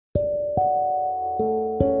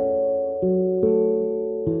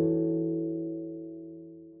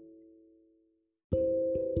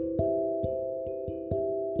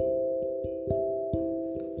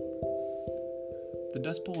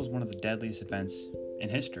deadliest events in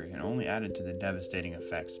history and only added to the devastating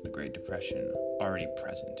effects of the Great Depression already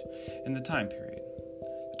present in the time period.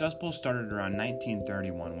 The Dust Bowl started around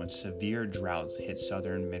 1931 when severe droughts hit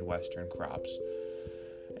southern Midwestern crops,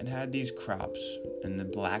 and had these crops and the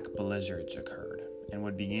black blizzards occurred and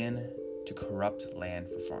would begin to corrupt land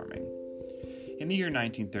for farming. In the year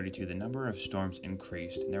 1932, the number of storms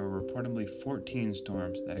increased, and there were reportedly 14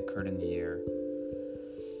 storms that occurred in the year.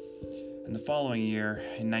 And the following year,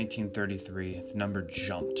 in 1933, the number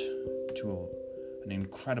jumped to an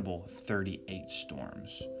incredible 38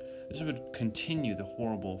 storms. This would continue the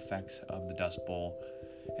horrible effects of the Dust Bowl.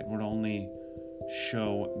 It would only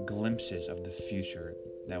show glimpses of the future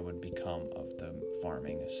that would become of the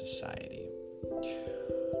farming society.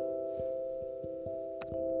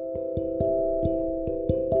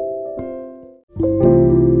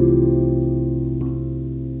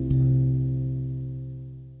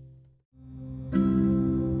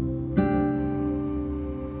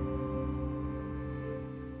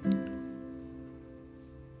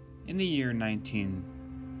 In the year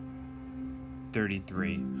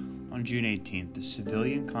 1933, on June 18th, the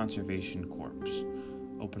Civilian Conservation Corps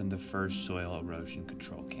opened the first soil erosion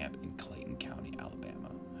control camp in Clayton County, Alabama.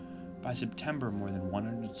 By September, more than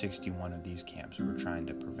 161 of these camps were trying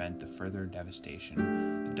to prevent the further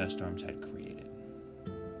devastation the dust storms had created.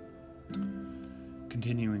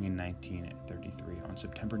 Continuing in 1933, on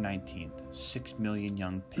September 19th, 6 million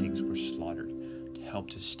young pigs were slaughtered to help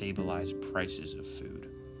to stabilize prices of food.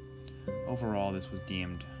 Overall, this was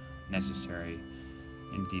deemed necessary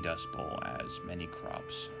in the Dust Bowl, as many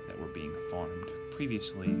crops that were being farmed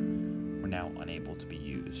previously were now unable to be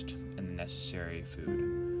used, and the necessary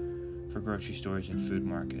food for grocery stores and food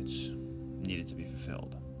markets needed to be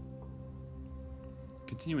fulfilled.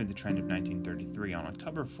 Continuing the trend of 1933, on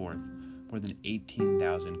October 4th, more than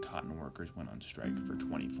 18,000 cotton workers went on strike for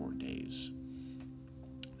 24 days.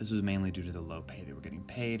 This was mainly due to the low pay they were getting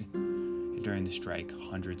paid, and during the strike,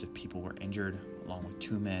 hundreds of people were injured, along with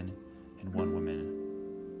 2 men and 1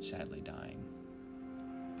 woman sadly dying.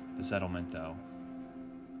 The settlement, though,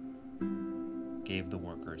 gave the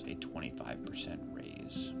workers a 25%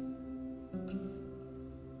 raise.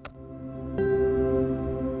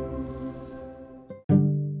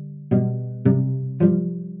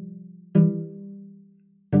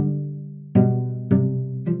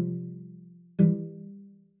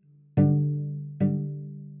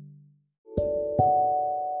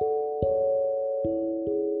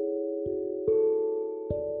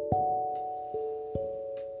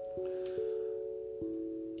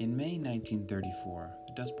 In May 1934,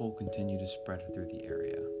 the Dust Bowl continued to spread through the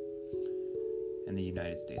area and the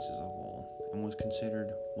United States as a whole, and was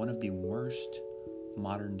considered one of the worst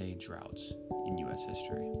modern-day droughts in U.S.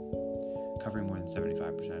 history, covering more than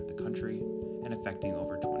 75% of the country and affecting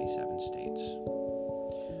over 27 states.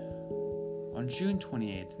 On June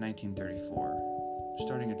 28, 1934,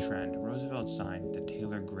 starting a trend, Roosevelt signed the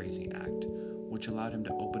Taylor Grazing Act, which allowed him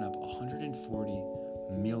to open up 140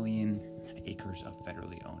 million acres of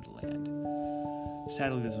federally owned land.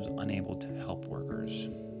 Sadly, this was unable to help workers,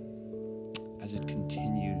 as it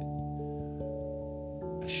continued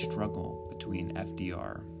a struggle between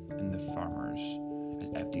FDR and the farmers, as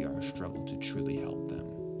FDR struggled to truly help them.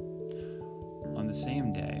 On the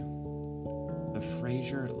same day, the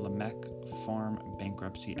Fraser-Lamech Farm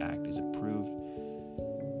Bankruptcy Act is approved.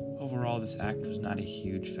 Overall, this act was not a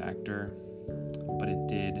huge factor, but it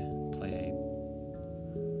did play a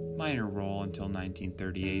minor role until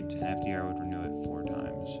 1938, and FDR would renew it 4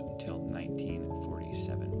 times until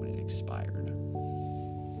 1947 when it expired.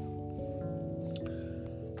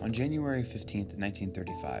 On January 15th,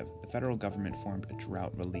 1935, the federal government formed a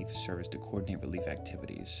drought relief service to coordinate relief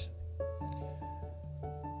activities.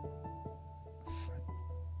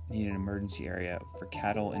 Needed an emergency area for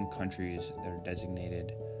cattle in countries that are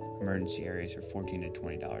designated emergency areas for $14 to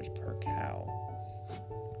 $20 per cow.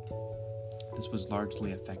 This was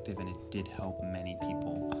largely effective, and it did help many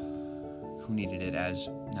people who needed it, as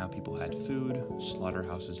now people had food,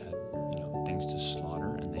 slaughterhouses had, things to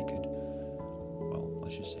slaughter, and they could,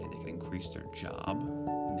 let's just say they could increase their job,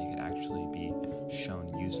 and they could actually be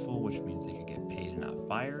shown useful, which means they could get paid and not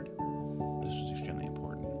fired. This was extremely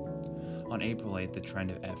important. On April 8th, the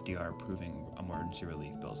trend of FDR approving emergency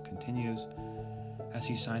relief bills continues, as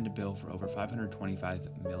he signed a bill for over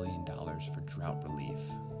 $525 million for drought relief.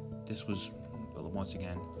 This was, once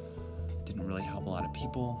again, didn't really help a lot of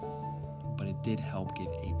people, but it did help give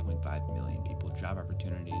 8.5 million people job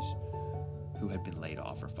opportunities who had been laid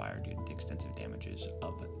off or fired due to the extensive damages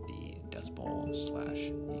of the Dust Bowl /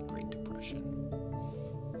 the Great Depression.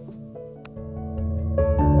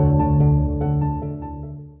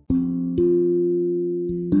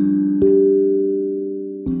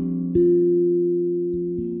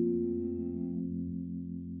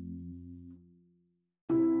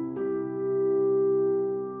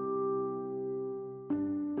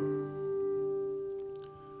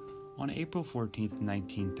 On April 14th,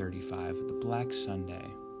 1935, the Black Sunday,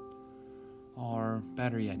 or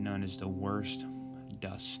better yet known as the worst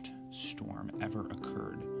dust storm ever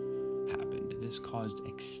occurred, happened. This caused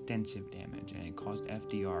extensive damage, and it caused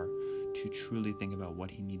FDR to truly think about what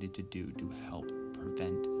he needed to do to help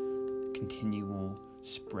prevent the continual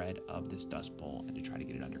spread of this dust bowl and to try to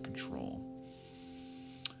get it under control.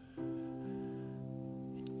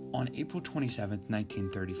 On April 27,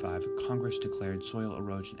 1935, Congress declared soil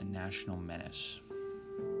erosion a national menace,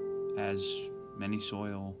 as many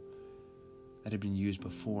soil that had been used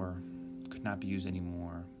before could not be used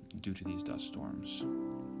anymore due to these dust storms.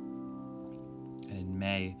 And in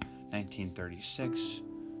May 1936,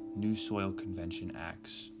 new Soil Convention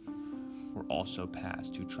Acts were also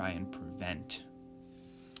passed to try and prevent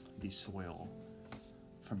the soil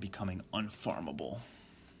from becoming unfarmable.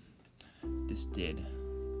 This did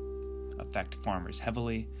affect farmers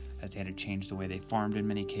heavily, as they had to change the way they farmed in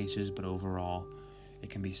many cases, but overall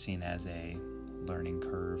it can be seen as a learning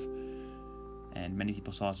curve. And many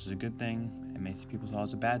people saw this as a good thing, and many people saw it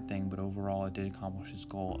as a bad thing, but overall it did accomplish its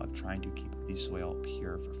goal of trying to keep the soil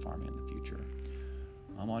pure for farming in the future.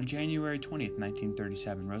 On January 20th,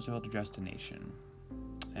 1937, Roosevelt addressed the nation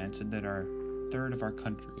and said that a third of our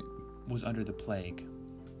country was under the plague,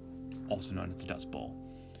 also known as the Dust Bowl,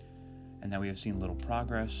 and that we have seen little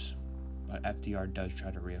progress, but FDR does try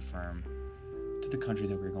to reaffirm to the country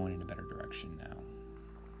that we're going in a better direction now.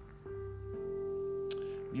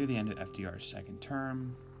 Near the end of FDR's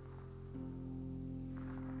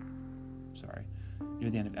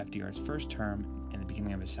first term and the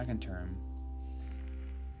beginning of his second term,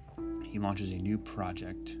 he launches a new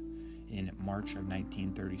project in March of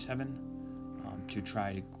 1937 to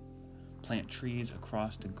try to plant trees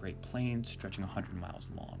across the Great Plains, stretching 100 miles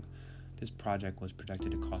long. This project was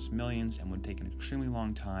projected to cost millions and would take an extremely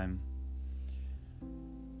long time,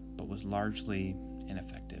 but was largely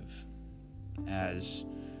ineffective, as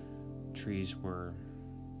trees were,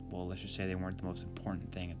 well, let's just say they weren't the most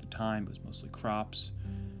important thing at the time. It was mostly crops.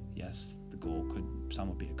 Yes, the goal could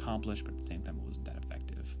somewhat be accomplished, but at the same time it wasn't that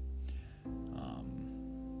effective.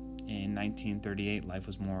 In 1938, life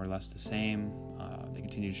was more or less the same. They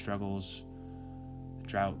continued struggles. The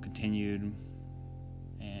drought continued,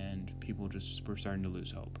 and people just were starting to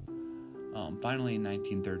lose hope. Finally, in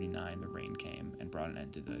 1939, the rain came and brought an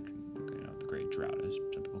end to the Great Drought, as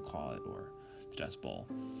some people call it, or the Dust Bowl.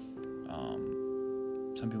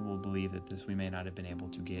 Some people believe that we may not have been able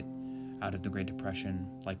to get out of the Great Depression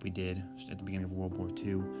like we did at the beginning of World War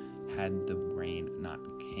II had the rain not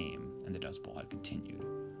came and the Dust Bowl had continued.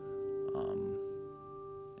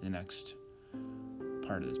 In the next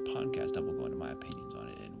part of this podcast, I will go into my opinions on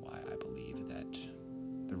it and why I believe that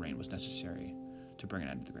the rain was necessary to bring an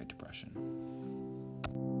end to the Great Depression.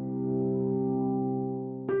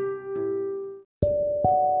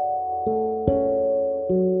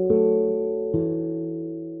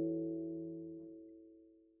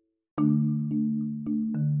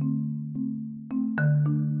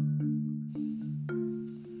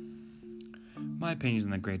 My opinions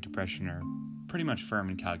on the Great Depression are pretty much firm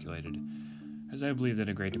and calculated, as I believe that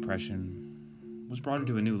a Great Depression was brought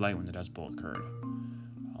into a new light when the Dust Bowl occurred.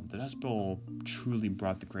 The Dust Bowl truly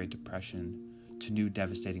brought the Great Depression to new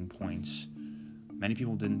devastating points many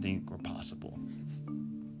people didn't think were possible.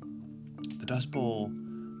 The Dust Bowl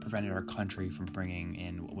prevented our country from bringing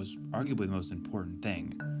in what was arguably the most important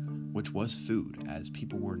thing, which was food, as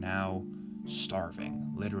people were now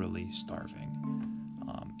starving, literally starving.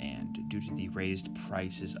 And due to the raised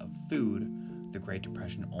prices of food, the Great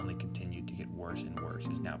Depression only continued to get worse and worse,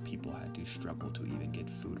 as now people had to struggle to even get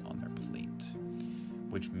food on their plate,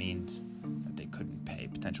 which means that they couldn't pay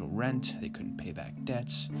potential rent, they couldn't pay back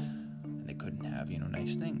debts, and they couldn't have,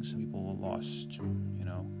 nice things. Some people lost,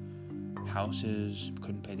 houses,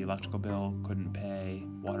 couldn't pay the electrical bill, couldn't pay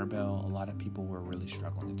water bill. A lot of people were really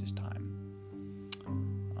struggling at this time.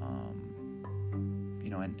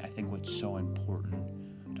 And I think what's so important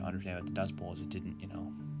to understand about the Dust Bowl is it didn't,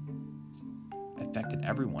 affected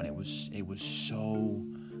everyone. It was so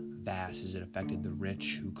vast as it affected the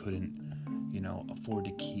rich who couldn't, afford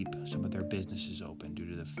to keep some of their businesses open due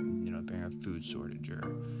to the, being a food shortage, or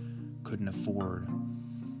couldn't afford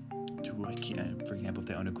to, for example, if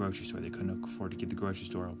they owned a grocery store, they couldn't afford to keep the grocery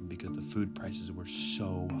store open because the food prices were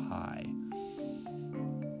so high.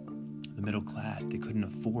 The middle class, they couldn't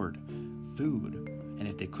afford food. And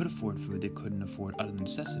if they could afford food, they couldn't afford other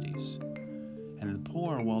necessities. And the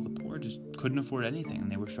poor just couldn't afford anything,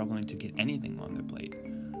 and they were struggling to get anything on their plate.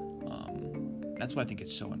 That's why I think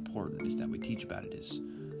it's so important, is that we teach about it. Is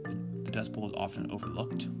the Dust Bowl is often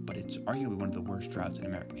overlooked, but it's arguably one of the worst droughts in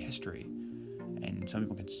American history. And and some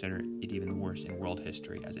people consider it even the worst in world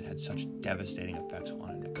history, as it had such devastating effects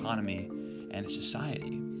on an economy and a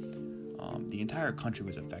society. The entire country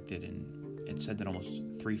was affected, and it said that almost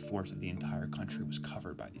 3/4 of the entire country was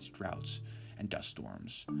covered by these droughts and dust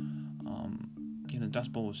storms. The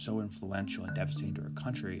Dust Bowl was so influential and devastating to our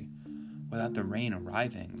country. Without the rain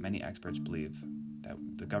arriving, many experts believe that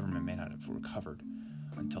the government may not have recovered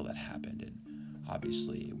until that happened. And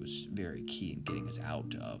obviously, it was very key in getting us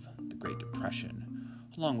out of the Great Depression,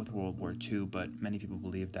 along with World War II. But many people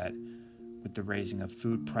believe that with the raising of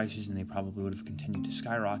food prices, and they probably would have continued to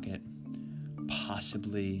skyrocket,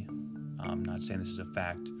 possibly, I'm not saying this is a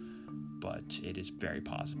fact, but it is very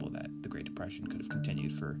possible that the Great Depression could have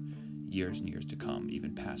continued for years and years to come,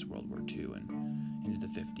 even past World War II and into the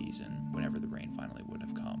 50s, and whenever the rain finally would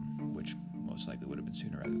have come, which most likely would have been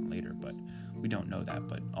sooner rather than later, but we don't know that.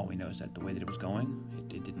 But all we know is that the way that it was going,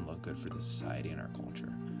 it didn't look good for the society and our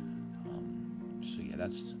culture.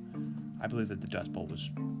 I believe that the Dust Bowl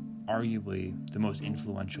was arguably the most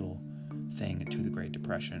influential thing to the Great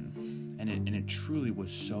Depression, and it truly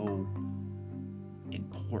was so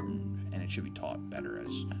important, and it should be taught better,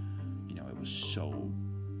 as it was so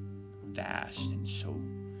vast and so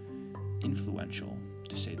influential,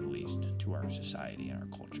 to say the least, to our society and our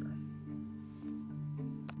culture.